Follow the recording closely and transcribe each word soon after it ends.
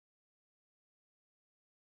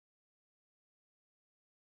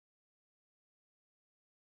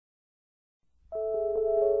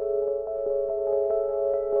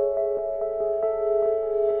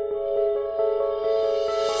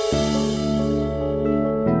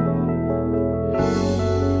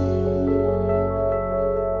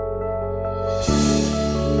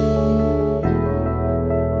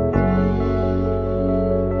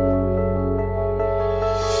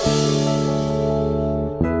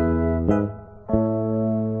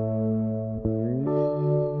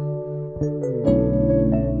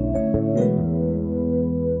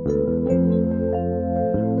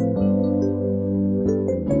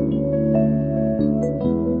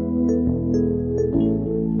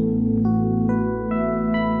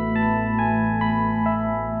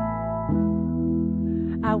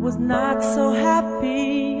not so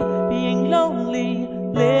happy being lonely,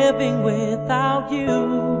 living without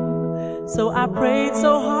you. So I prayed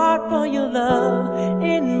so hard for your love.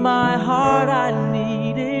 In my heart I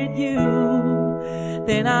needed you.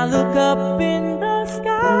 Then I look up in the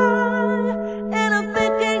sky and I'm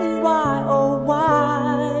thinking, why, oh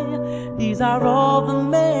why? These are all the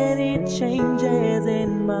many changes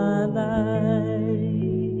in my life.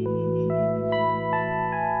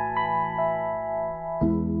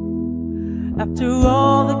 After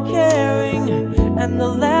all the caring and the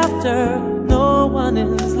laughter, no one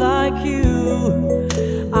is like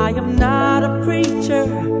you. I am not a preacher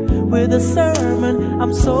with a sermon,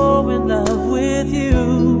 I'm so in love with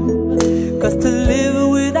you. 'Cause to live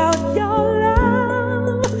without your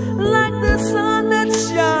love, like the sun that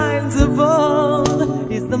shines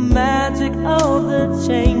above, is the magic of the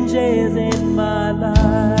changes in my life.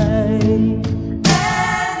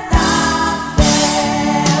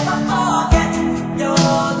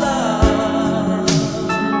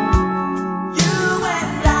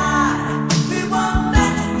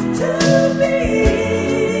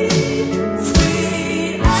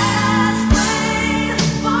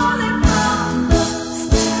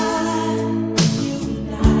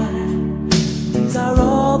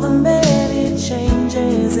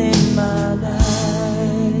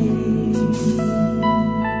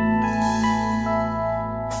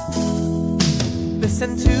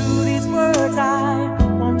 Listen to these words I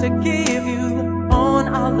want to give you on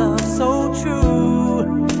our love so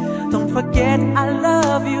true. Don't forget I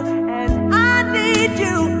love you and I need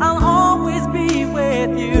you. I'll always be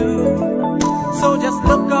with you. So just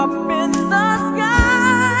look up in the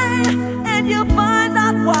sky and you'll find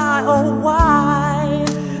out why, oh why.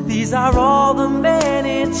 These are all the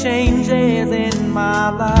many changes in my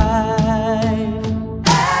life.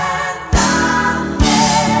 And I'll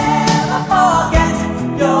never forget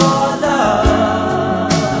your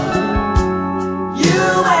love. You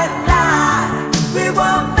and I, we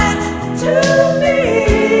were meant to be.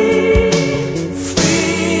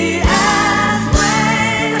 Sweet as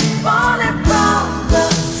rain falling from the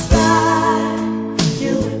sky.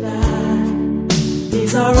 You and I,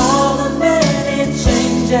 these are all the many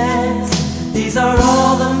changes. These are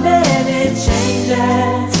all the many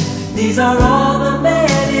changes. These are all the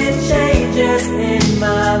many changes in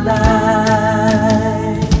my life.